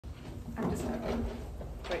I'm just happy.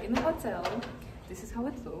 We're in a hotel. This is how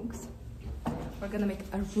it looks. We're gonna make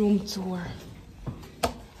a room tour.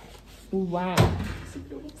 Wow.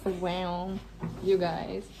 Wow. You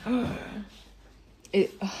guys. Oh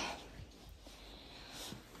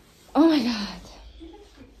my god.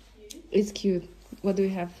 It's cute. What do we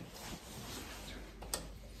have?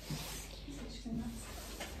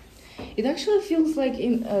 It actually feels like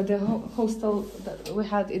in the hostel that we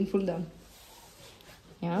had in Fulda.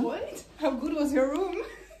 Yeah? What? How good was your room?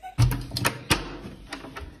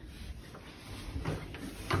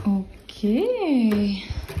 Okay.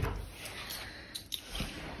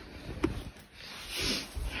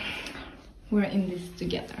 We're in this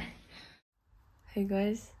together. Hey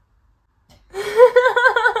guys.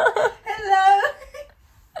 Hello!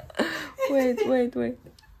 Wait.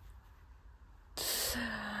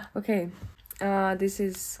 Okay, this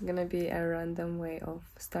is gonna be a random way of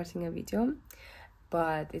starting a video,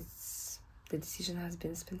 but the decision has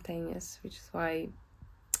been spontaneous, which is why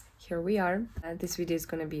here we are. This video is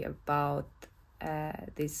gonna be about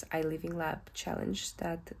this I Living Lab challenge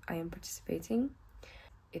that I am participating.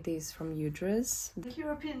 It is from UDRES.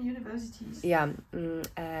 European universities. Yeah,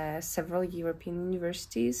 several European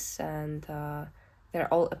universities, and they're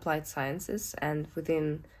all applied sciences, and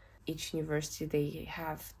within each university they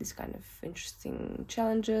have this kind of interesting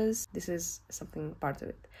challenges. This is something part of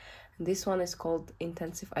it. And this one is called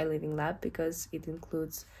Intensive I Living Lab because it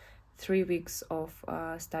includes 3 weeks of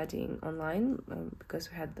studying online,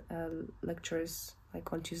 because we had lectures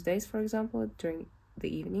like on Tuesdays, for example, during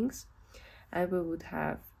the evenings, and we would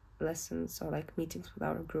have lessons or like meetings with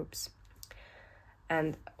our groups.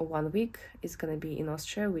 And 1 week is gonna be in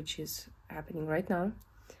Austria, which is happening right now,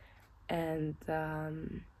 and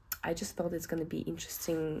I just thought it's gonna be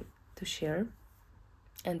interesting to share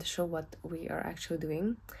and to show what we are actually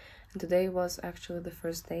doing. And today was actually the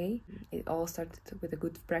first day. It all started with a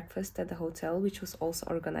good breakfast at the hotel, which was also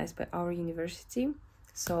organized by our university.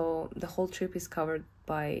 So the whole trip is covered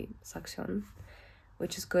by Saxion,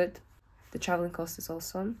 which is good. The traveling cost is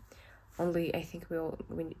awesome. Only I think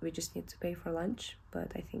we just need to pay for lunch,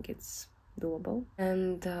 but I think it's doable.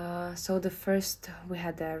 And so the first we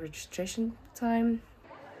had the registration time.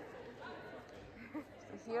 So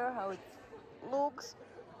here how it looks.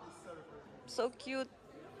 So cute.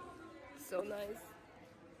 So nice.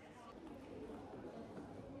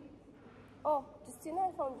 Oh, Justina,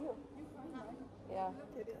 I found you. Yeah.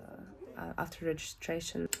 After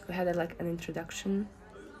registration, we had like an introduction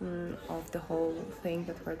of the whole thing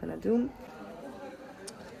that we're gonna do.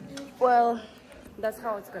 Well, that's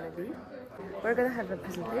how it's gonna be. We're gonna have a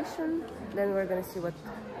presentation, then we're gonna see what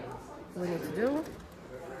we need to do,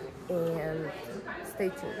 and stay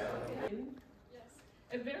tuned.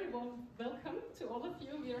 A very warm welcome to all of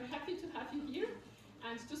you. We are happy to have you here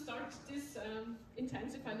and to start this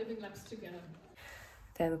intensive I Living Labs together.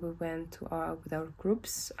 Then we went to with our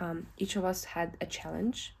groups. Each of us had a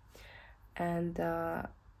challenge, and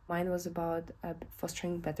mine was about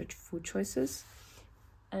fostering better food choices.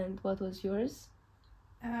 And what was yours?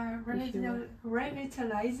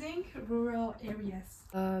 Revitalizing rural areas.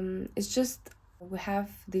 It's just we have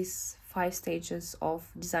these 5 stages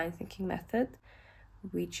of design thinking method,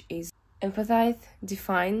 which is empathize,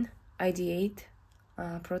 define, ideate,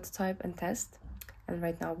 prototype, and test. And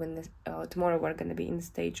right now, tomorrow we're gonna be in the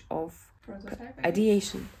stage of Prototype,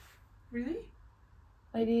 ideation. Really?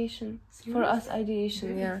 Ideation. Seriously? For us, ideation.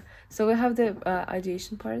 Really? Yeah. So we have the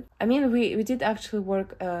ideation part. I mean, we did actually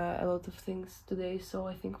work a lot of things today, so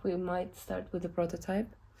I think we might start with the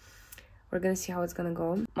prototype. We're gonna see how it's gonna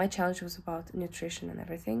go. My challenge was about nutrition and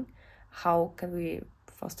everything. How can we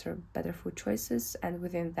foster better food choices? And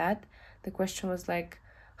within that, the question was like,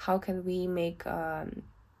 how can we make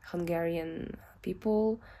Hungarian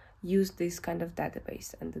people use this kind of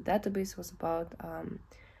database? And the database was about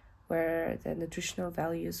where the nutritional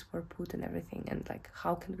values were put and everything, and like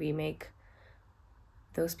how can we make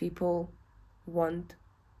those people want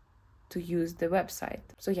to use the website.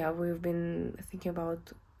 So yeah, we've been thinking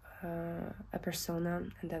about a persona,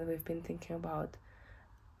 and then we've been thinking about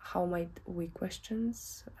how might we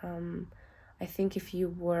questions. I think if you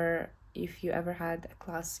ever had a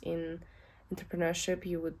class in entrepreneurship,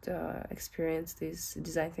 you would experience this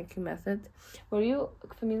design thinking method. Were you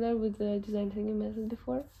familiar with the design thinking method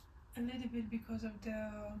before? A little bit because of the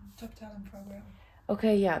Top Talent program.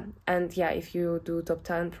 Okay, yeah. And yeah, if you do Top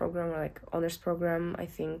Talent program or like honors program, I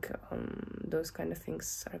think those kind of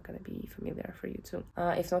things are gonna be familiar for you too.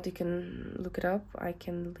 If not, you can look it up. I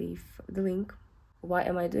can leave the link. Why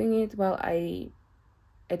am I doing it? Well,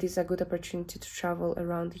 it is a good opportunity to travel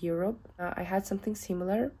around Europe. I had something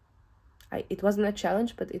similar. it wasn't a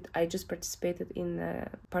challenge, but I just participated in a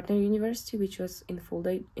partner university, which was in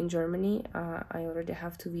Fulda in Germany. I already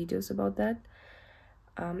have 2 videos about that.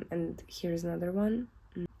 And here's another one.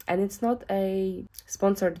 And it's not a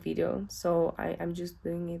sponsored video, so I'm just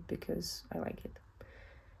doing it because I like it,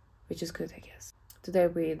 which is good, I guess.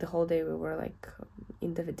 Today the whole day we were like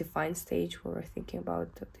in the define stage. We were thinking about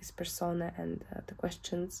this persona and the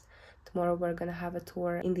questions. Tomorrow we're gonna have a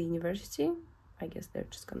tour in the university. I guess they're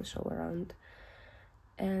just gonna show around.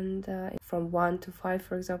 And from 1 to 5,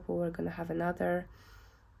 for example, we're gonna have another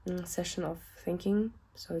session of thinking.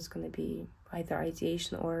 So it's gonna be either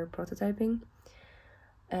ideation or prototyping.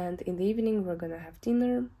 And in the evening we're gonna have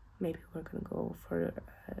dinner. Maybe we're gonna go for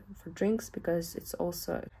drinks, because it's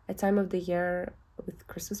also a time of the year with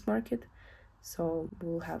Christmas market. So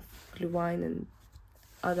we'll have blue wine and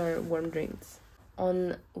other warm drinks.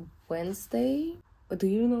 On Wednesday, do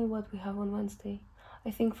you know what we have on Wednesday?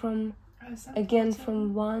 I think from again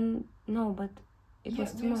from 1. No, but it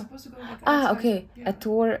was tomorrow. Supposed to go like okay. Yeah. A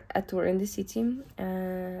tour in the city,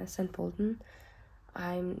 St. Polten.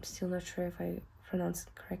 I'm still not sure if I pronounced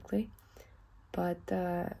it correctly, but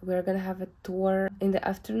we're gonna have a tour in the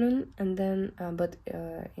afternoon, and then but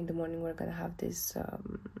in the morning we're gonna have this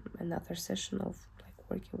another session of like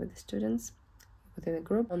working with the students within a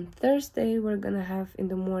group. On Thursday we're gonna have in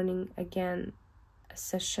the morning again a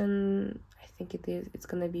session. I think it's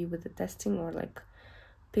gonna be with the testing or like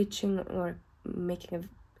pitching or making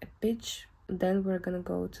a pitch. Then we're gonna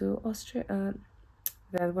go to Austria.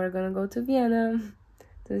 Then we're gonna go to Vienna,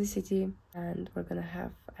 to the city, and we're gonna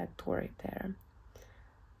have a tour there.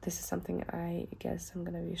 This is something I guess I'm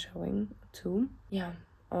gonna be showing too. Yeah,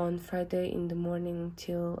 on Friday in the morning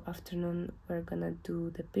till afternoon we're gonna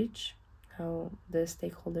do the pitch, how the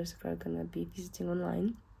stakeholders are gonna be visiting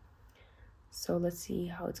online. So let's see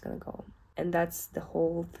how it's gonna go. And that's the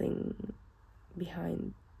whole thing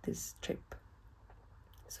behind this trip.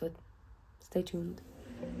 So stay tuned.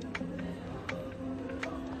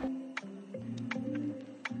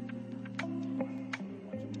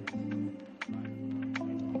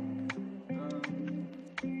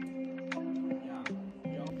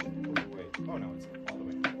 Oh no, it's all the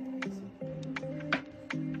way.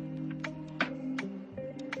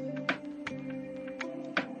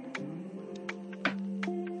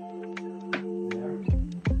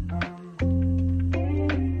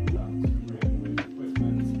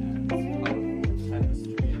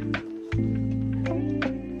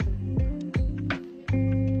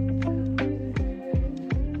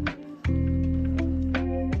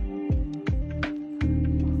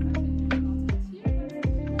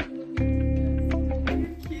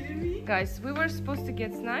 Guys, we were supposed to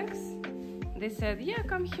get snacks. They said, yeah,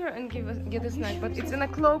 come here and get a snack, but it's in a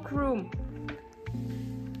cloakroom.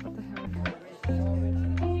 What the hell?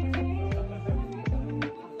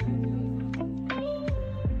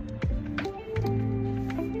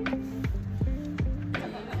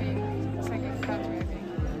 It's like a factory, I think.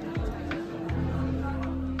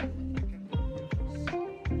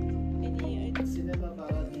 Cinema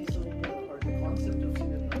Paradiso, or the concept of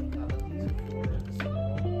Cinema Paradiso for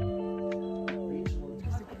regional.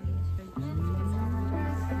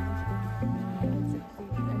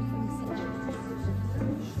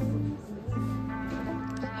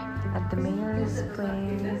 At the mayor's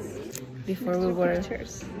place before we were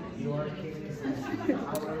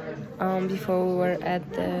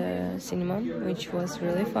at the cinema, which was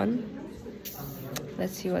really fun.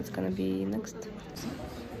 Let's see what's gonna be next.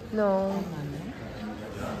 No.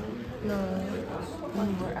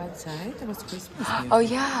 When we were outside, it was Christmas. Oh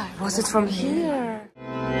yeah, was it from here?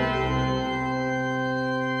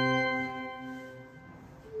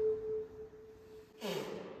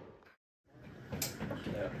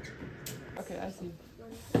 Okay, I see.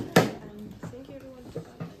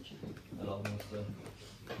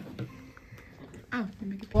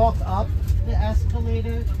 Walk up the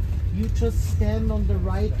escalator, you just stand on the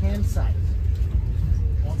right-hand side.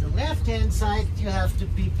 On the left-hand side, you have the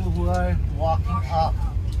people who are walking up.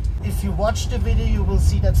 If you watch the video, you will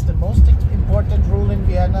see that's the most important rule in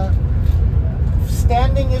Vienna.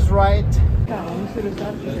 Standing is right.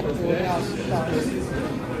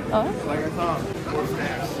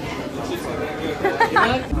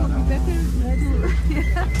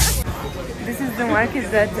 This is the market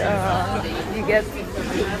that you get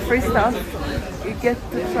free stuff. You get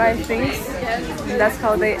to try things, and that's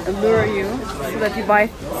how they lure you, so that you buy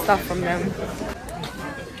stuff from them.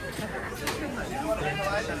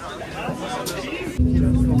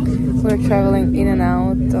 We're traveling in and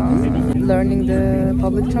out, learning the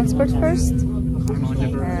public transport first,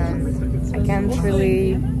 and I can't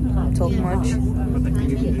really talk much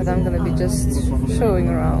but I'm gonna be just showing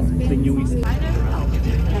around.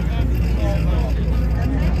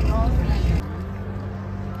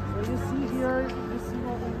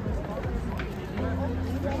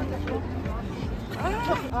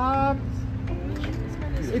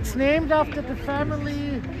 It's named after the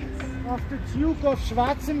family of the Duke of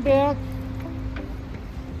Schwarzenberg.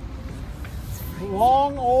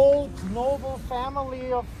 Long, old, noble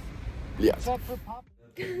family of the Czech Republic.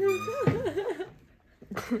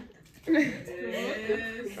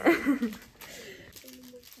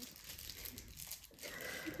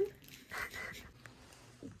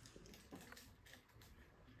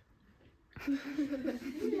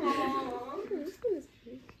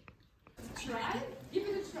 Give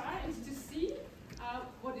it a try and to see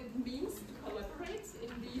what it means to collaborate in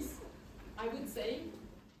these, I would say.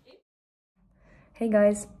 Hey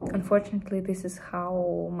guys, unfortunately this is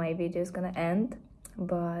how my video is gonna end,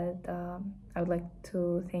 but I would like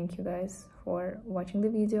to thank you guys for watching the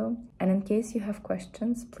video, and in case you have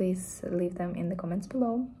questions, please leave them in the comments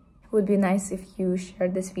below. It would be nice if you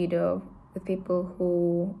shared this video with people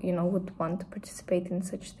who, you know, would want to participate in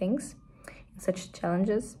such things, in such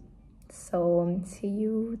challenges. So see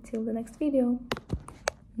you till the next video.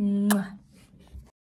 Mwah.